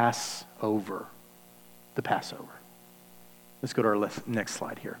would pass over the Passover. Let's go to our next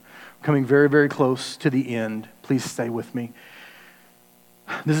slide here. We're coming very, very close to the end. Please stay with me.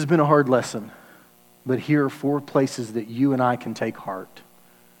 This has been a hard lesson, but here are 4 places that you and I can take heart.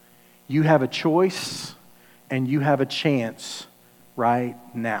 You have a choice and you have a chance right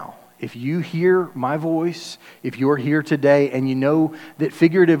now. If you hear my voice, if you're here today and you know that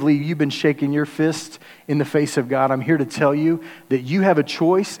figuratively you've been shaking your fist in the face of God, I'm here to tell you that you have a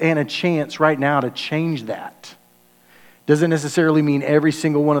choice and a chance right now to change that. Doesn't necessarily mean every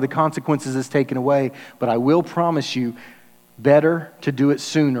single one of the consequences is taken away, but I will promise you, better to do it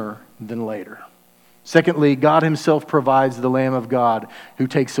sooner than later. Secondly, God himself provides the Lamb of God who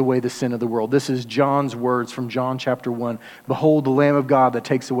takes away the sin of the world. This is John's words from John chapter 1. Behold, the Lamb of God that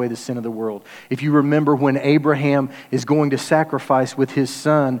takes away the sin of the world. If you remember when Abraham is going to sacrifice with his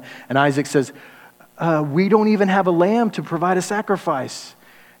son, and Isaac says, we don't even have a lamb to provide a sacrifice.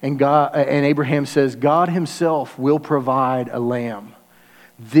 And Abraham says, God himself will provide a lamb.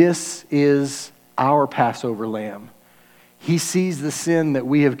 This is our Passover lamb. He sees the sin that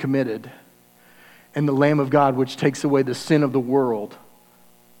we have committed, and the Lamb of God which takes away the sin of the world.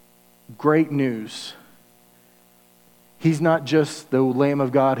 Great news. He's not just the Lamb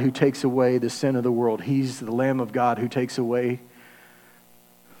of God who takes away the sin of the world. He's the Lamb of God who takes away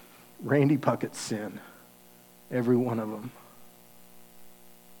Randy Puckett's sin. Every one of them.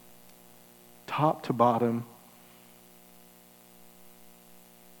 Top to bottom.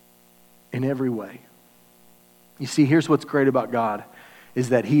 In every way. You see, here's what's great about God, is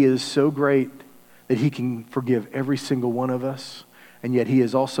that he is so great that he can forgive every single one of us, and yet he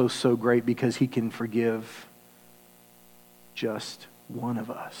is also so great because he can forgive just one of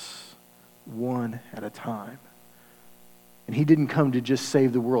us, one at a time. And he didn't come to just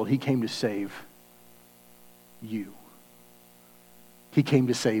save the world, he came to save you. He came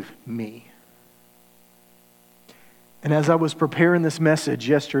to save me. And as I was preparing this message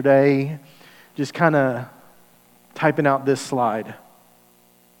yesterday, just kind of typing out this slide,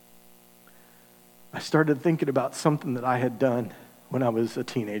 I started thinking about something that I had done when I was a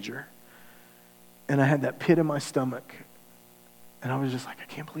teenager. And I had that pit in my stomach. And I was just like, I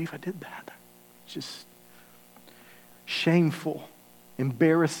can't believe I did that. Just shameful,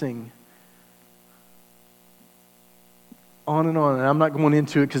 embarrassing. On and on. And I'm not going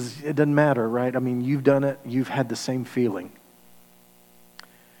into it because it doesn't matter, right? I mean, you've done it. You've had the same feeling.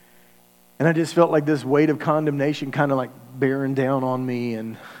 And I just felt like this weight of condemnation kind of like bearing down on me.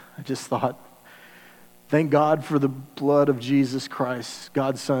 And I just thought, thank God for the blood of Jesus Christ,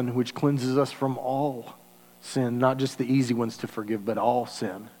 God's Son, which cleanses us from all sin, not just the easy ones to forgive, but all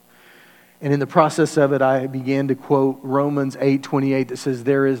sin. And in the process of it, I began to quote Romans 8:28 that says,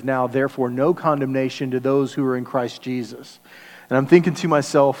 there is now therefore no condemnation to those who are in Christ Jesus. And I'm thinking to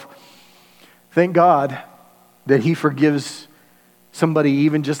myself, thank God that He forgives somebody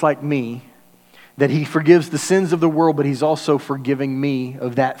even just like me, that He forgives the sins of the world, but He's also forgiving me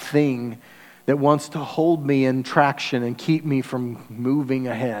of that thing that wants to hold me in traction and keep me from moving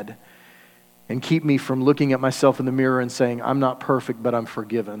ahead and keep me from looking at myself in the mirror and saying, I'm not perfect, but I'm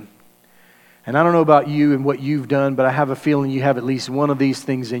forgiven. And I don't know about you and what you've done, but I have a feeling you have at least one of these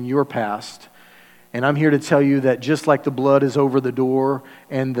things in your past. And I'm here to tell you that just like the blood is over the door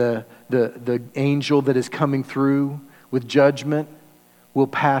and the angel that is coming through with judgment will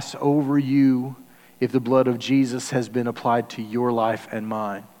pass over you if the blood of Jesus has been applied to your life and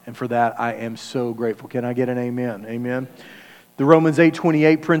mine. And for that, I am so grateful. Can I get an amen? Amen. The Romans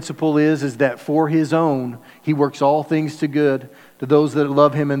 8:28 principle is that for His own, He works all things to good to those that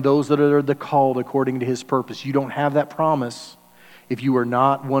love Him and those that are the called according to His purpose. You don't have that promise if you are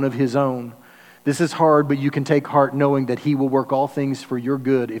not one of His own. This is hard, but you can take heart knowing that He will work all things for your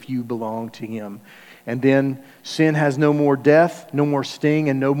good if you belong to Him. And then sin has no more death, no more sting,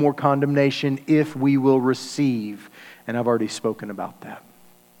 and no more condemnation if we will receive. And I've already spoken about that.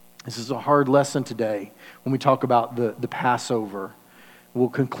 This is a hard lesson today when we talk about the Passover. We'll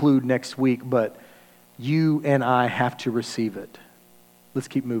conclude next week, but you and I have to receive it. Let's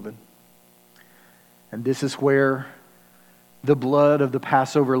keep moving. And this is where the blood of the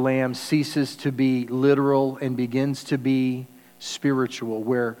Passover lamb ceases to be literal and begins to be spiritual,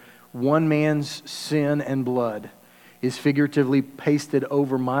 where one man's sin and blood is figuratively pasted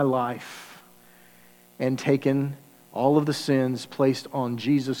over my life and taken all of the sins placed on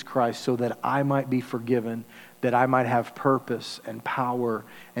Jesus Christ so that I might be forgiven, that I might have purpose and power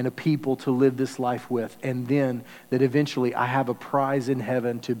and a people to live this life with, and then that eventually I have a prize in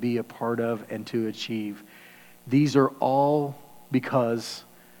heaven to be a part of and to achieve. These are all because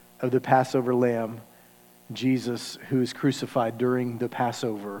of the Passover lamb, Jesus, who is crucified during the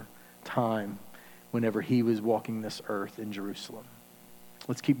Passover time whenever He was walking this earth in Jerusalem.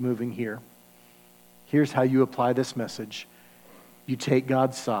 Let's keep moving here. Here's how you apply this message. You take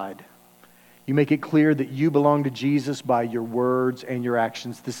God's side. You make it clear that you belong to Jesus by your words and your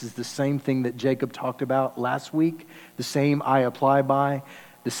actions. This is the same thing that Jacob talked about last week, the same I apply by,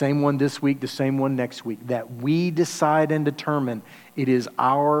 the same one this week, the same one next week, that we decide and determine it is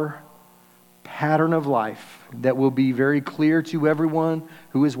our pattern of life that will be very clear to everyone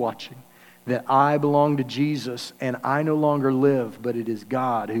who is watching, that I belong to Jesus and I no longer live, but it is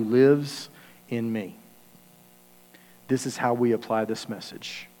God who lives in me. This is how we apply this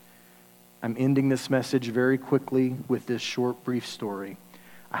message. I'm ending this message very quickly with this short, brief story.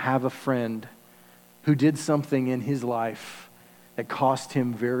 I have a friend who did something in his life that cost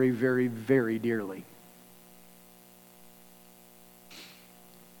him very, very, very dearly.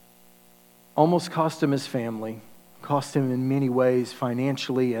 Almost cost him his family, cost him in many ways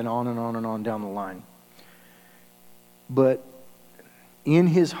financially and on and on and on down the line. But in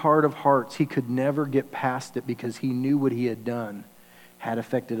his heart of hearts, he could never get past it because he knew what he had done had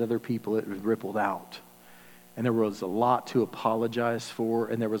affected other people. It had rippled out. And there was a lot to apologize for,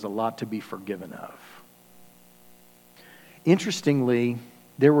 and there was a lot to be forgiven of. Interestingly,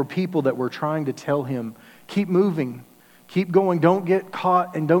 there were people that were trying to tell him, keep moving, keep going, don't get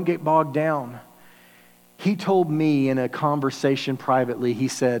caught and don't get bogged down. He told me in a conversation privately, he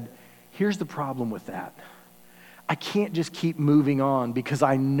said, here's the problem with that. I can't just keep moving on because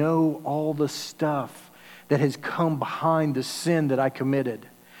I know all the stuff that has come behind the sin that I committed.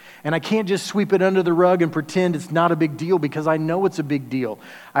 And I can't just sweep it under the rug and pretend it's not a big deal because I know it's a big deal.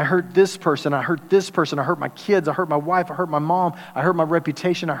 I hurt this person, I hurt this person, I hurt my kids, I hurt my wife, I hurt my mom, I hurt my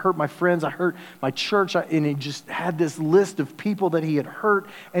reputation, I hurt my friends, I hurt my church. And he just had this list of people that he had hurt,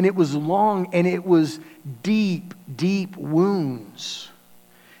 and it was long and it was deep, deep wounds.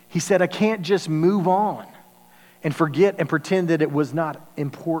 He said, I can't just move on and forget and pretend that it was not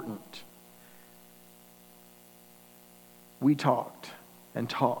important. We talked and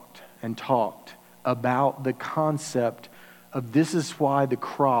talked and talked about the concept of this is why the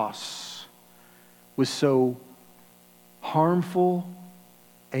cross was so harmful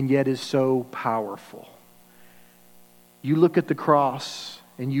and yet is so powerful. You look at the cross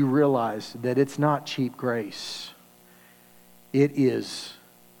and you realize that it's not cheap grace. It is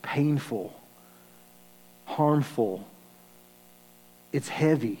painful, harmful. It's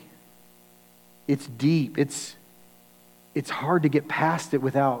heavy. It's deep. It's hard to get past it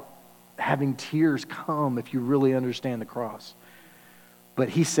without having tears come if you really understand the cross. But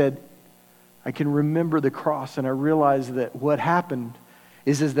he said, I can remember the cross, and I realize that what happened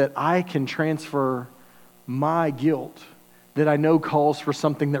is that I can transfer my guilt that I know calls for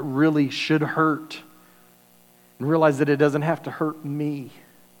something that really should hurt, and realize that it doesn't have to hurt me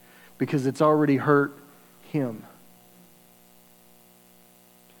because it's already hurt him.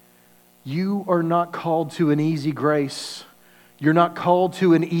 You are not called to an easy grace. You're not called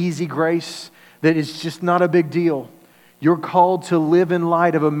to an easy grace that is just not a big deal. You're called to live in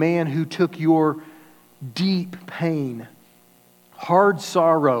light of a man who took your deep pain, hard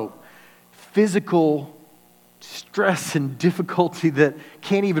sorrow, physical stress and difficulty that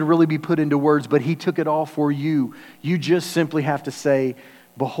can't even really be put into words, but he took it all for you. You just simply have to say,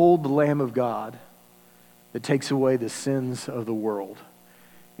 behold the Lamb of God that takes away the sins of the world,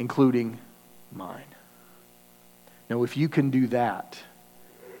 including mine. Now, if you can do that,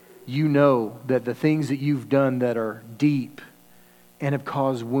 you know that the things that you've done that are deep and have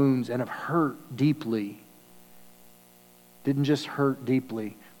caused wounds and have hurt deeply didn't just hurt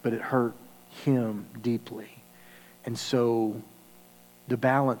deeply, but it hurt him deeply. And so the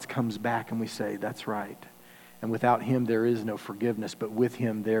balance comes back and we say, that's right. And without him there is no forgiveness, but with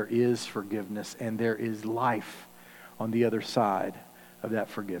him there is forgiveness and there is life on the other side of that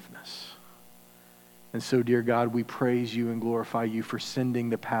forgiveness. And so, dear God, we praise you and glorify you for sending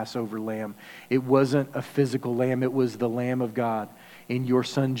the Passover lamb. It wasn't a physical lamb. It was the Lamb of God in your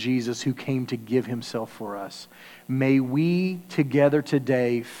Son Jesus who came to give himself for us. May we together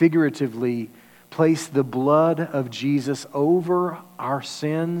today, figuratively, place the blood of Jesus over our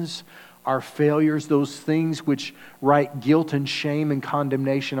sins, our failures, those things which write guilt and shame and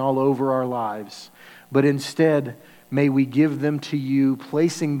condemnation all over our lives. But instead, may we give them to you,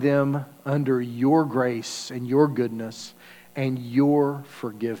 placing them under your grace and your goodness and your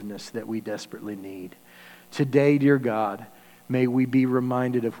forgiveness that we desperately need. Today, dear God, may we be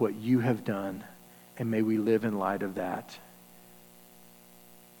reminded of what you have done, and may we live in light of that.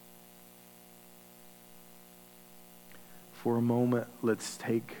 For a moment, let's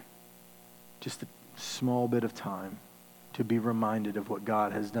take just a small bit of time to be reminded of what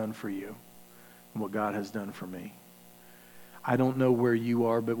God has done for you and what God has done for me. I don't know where you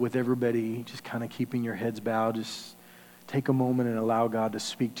are, but with everybody just kind of keeping your heads bowed, just take a moment and allow God to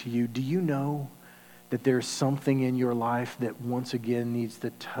speak to you. Do you know that there's something in your life that once again needs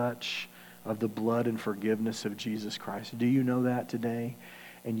the touch of the blood and forgiveness of Jesus Christ? Do you know that today?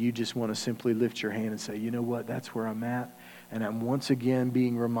 And you just want to simply lift your hand and say, you know what, that's where I'm at. And I'm once again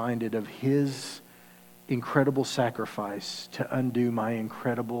being reminded of his incredible sacrifice to undo my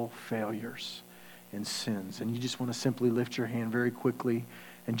incredible failures and sins. And you just want to simply lift your hand very quickly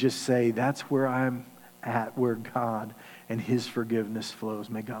and just say, that's where I'm at, where God and his forgiveness flows.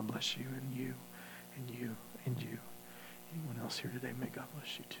 May God bless you and you and you and you. Anyone else here today, may God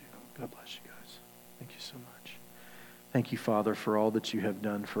bless you too. God bless you guys. Thank you so much. Thank you, Father, for all that you have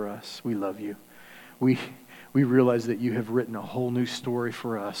done for us. We love you. We realize that you have written a whole new story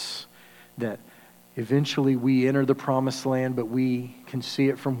for us, that eventually we enter the promised land, but we can see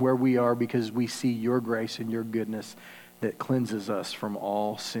it from where we are because we see your grace and your goodness that cleanses us from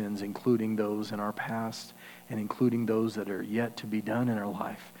all sins, including those in our past and including those that are yet to be done in our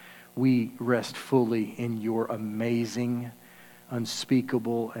life. We rest fully in your amazing,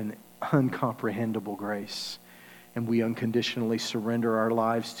 unspeakable, and uncomprehendable grace. And we unconditionally surrender our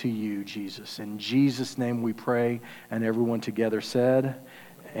lives to you, Jesus. In Jesus' name we pray, and everyone together said,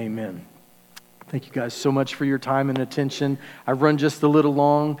 amen. Thank you guys so much for your time and attention. I've run just a little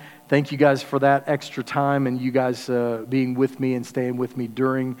long. Thank you guys for that extra time and you guys being with me and staying with me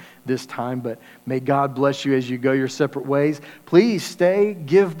during this time. But may God bless you as you go your separate ways. Please stay,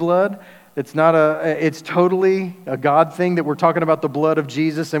 give blood. It's totally a God thing that we're talking about the blood of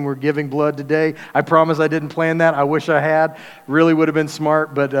Jesus and we're giving blood today. I promise I didn't plan that. I wish I had. Really would have been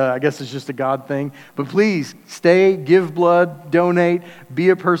smart, but I guess it's just a God thing. But please stay, give blood, donate, be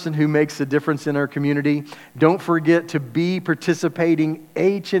a person who makes a difference in our community. Don't forget to be participating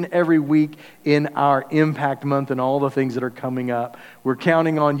each and every week in our Impact Month and all the things that are coming up. We're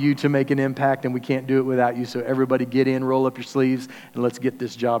counting on you to make an impact and we can't do it without you. So everybody get in, roll up your sleeves, and let's get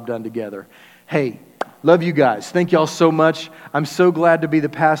this job done together. Hey, Love you guys. Thank y'all so much. I'm so glad to be the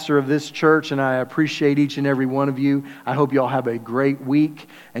pastor of this church, and I appreciate each and every one of you. I hope y'all have a great week.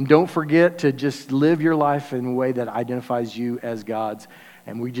 And don't forget to just live your life in a way that identifies you as God's.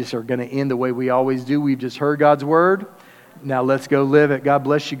 And we just are going to end the way we always do. We've just heard God's word. Now let's go live it. God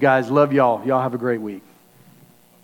bless you guys. Love y'all. Y'all have a great week.